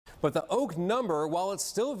But the oak number, while it's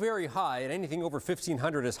still very high, and anything over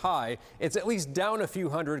 1,500 is high, it's at least down a few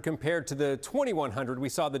hundred compared to the 2,100 we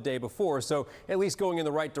saw the day before. So at least going in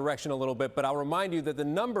the right direction a little bit. But I'll remind you that the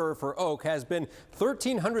number for oak has been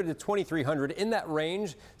 1,300 to 2,300 in that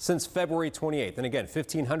range since February 28th. And again,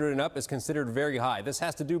 1,500 and up is considered very high. This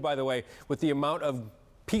has to do, by the way, with the amount of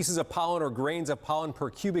pieces of pollen or grains of pollen per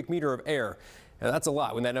cubic meter of air. Now, that's a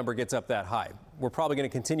lot when that number gets up that high. We're probably going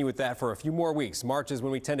to continue with that for a few more weeks. March is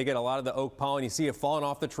when we tend to get a lot of the oak pollen. You see it falling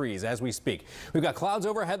off the trees as we speak. We've got clouds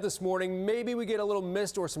overhead this morning. Maybe we get a little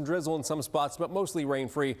mist or some drizzle in some spots, but mostly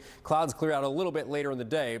rain-free. Clouds clear out a little bit later in the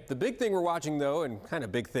day. The big thing we're watching, though, and kind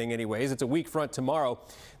of big thing anyways, it's a weak front tomorrow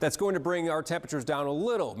that's going to bring our temperatures down a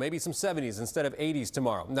little, maybe some 70s instead of 80s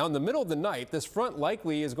tomorrow. Now, in the middle of the night, this front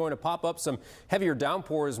likely is going to pop up some heavier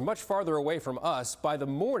downpours much farther away from us. By the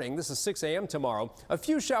morning, this is 6 a.m. tomorrow, a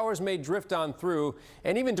few showers may drift on through,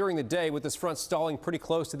 and even during the day with this front stalling pretty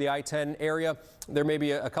close to the I-10 area, there may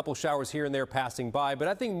be a couple showers here and there passing by, but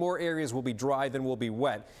I think more areas will be dry than will be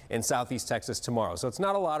wet in southeast Texas tomorrow. So it's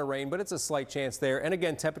not a lot of rain, but it's a slight chance there. And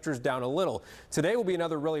again, temperatures down a little. Today will be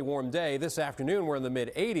another really warm day. This afternoon, we're in the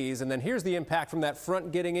mid-80s. And then here's the impact from that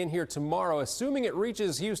front getting in here tomorrow. Assuming it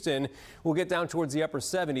reaches Houston, we'll get down towards the upper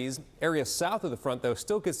 70s. Areas south of the front, though,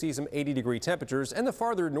 still could see some 80-degree temperatures. And the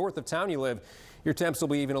farther north of town you live, your temps will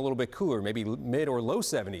be even a little bit cooler, maybe mid or low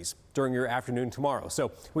 70s during your afternoon tomorrow.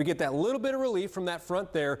 So we get that little bit of relief from that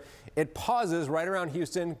front there. It pauses right around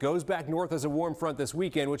Houston, goes back north as a warm front this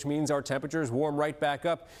weekend, which means our temperatures warm right back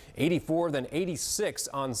up. 84, then 86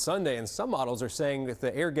 on Sunday. And some models are saying with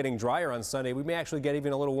the air getting drier on Sunday, we may actually get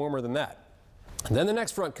even a little warmer than that. And then the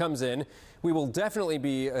next front comes in. We will definitely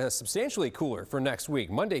be substantially cooler for next week.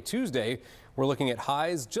 Monday, Tuesday, we're looking at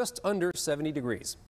highs just under 70 degrees.